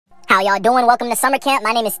How y'all doing? Welcome to summer camp.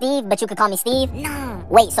 My name is Steve, but you could call me Steve. No.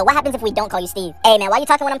 Wait, so what happens if we don't call you Steve? Hey, man, why you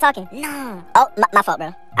talking when I'm talking? No. Oh, my fault, bro.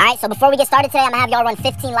 All right, so before we get started today, I'm gonna have y'all run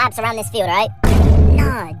 15 laps around this field, all right?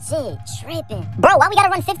 Nah, jig, tripping. Bro, why we gotta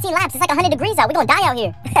run 15 laps? It's like 100 degrees out. We gonna die out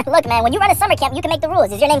here. Look, man, when you run a summer camp, you can make the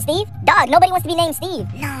rules. Is your name Steve? Dog, nobody wants to be named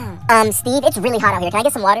Steve. Nah. Steve, it's really hot out here. Can I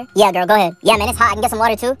get some water? Yeah, girl, go ahead. Yeah, man, it's hot. I can get some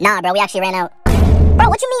water, too? Nah, bro, we actually ran out. Bro,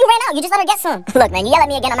 what you mean you ran out? You just let her get some. Look, man, you yell at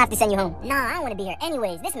me again, I'm gonna have to send you home. Nah, I don't wanna be here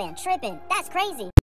anyways. This man tripping. That's crazy.